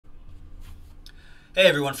Hey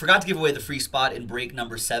everyone, forgot to give away the free spot in break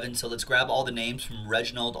number 7, so let's grab all the names from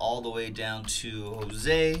Reginald all the way down to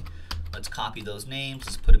Jose. Let's copy those names,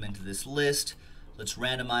 let's put them into this list. Let's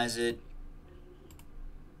randomize it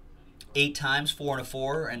 8 times, 4 and a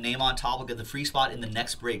 4, and name on top will get the free spot in the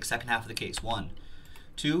next break, second half of the case. 1,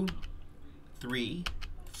 2, 3,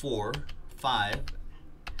 4, 5,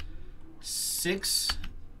 6,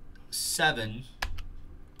 7,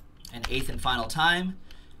 and 8th and final time.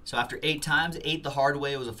 So after 8 times, 8 the hard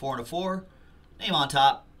way, it was a 4 and a 4. Name on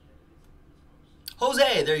top.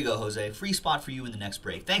 Jose, there you go, Jose. Free spot for you in the next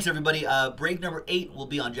break. Thanks, everybody. Break number 8 will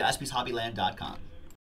be on JaspysHobbyland.com.